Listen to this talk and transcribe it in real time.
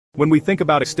When we think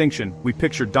about extinction, we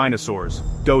picture dinosaurs,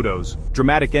 dodos,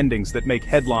 dramatic endings that make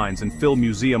headlines and fill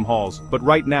museum halls. But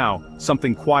right now,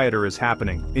 something quieter is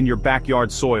happening. In your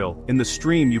backyard soil, in the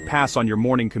stream you pass on your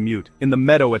morning commute, in the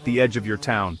meadow at the edge of your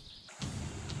town.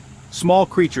 Small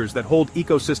creatures that hold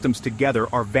ecosystems together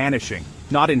are vanishing,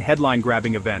 not in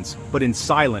headline-grabbing events, but in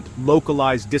silent,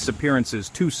 localized disappearances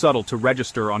too subtle to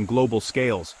register on global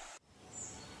scales.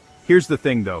 Here's the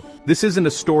thing though, this isn't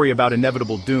a story about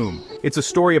inevitable doom, it's a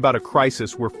story about a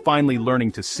crisis we're finally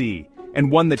learning to see,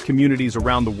 and one that communities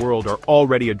around the world are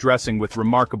already addressing with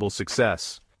remarkable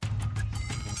success.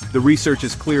 The research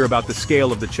is clear about the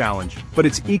scale of the challenge, but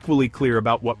it's equally clear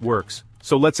about what works,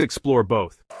 so let's explore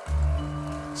both.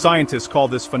 Scientists call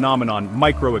this phenomenon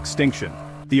micro-extinction,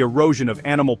 the erosion of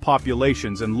animal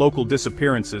populations and local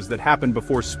disappearances that happen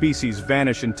before species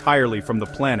vanish entirely from the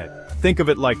planet. Think of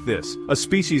it like this, a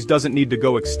species doesn't need to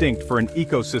go extinct for an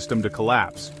ecosystem to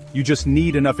collapse. You just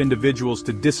need enough individuals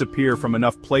to disappear from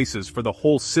enough places for the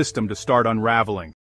whole system to start unraveling.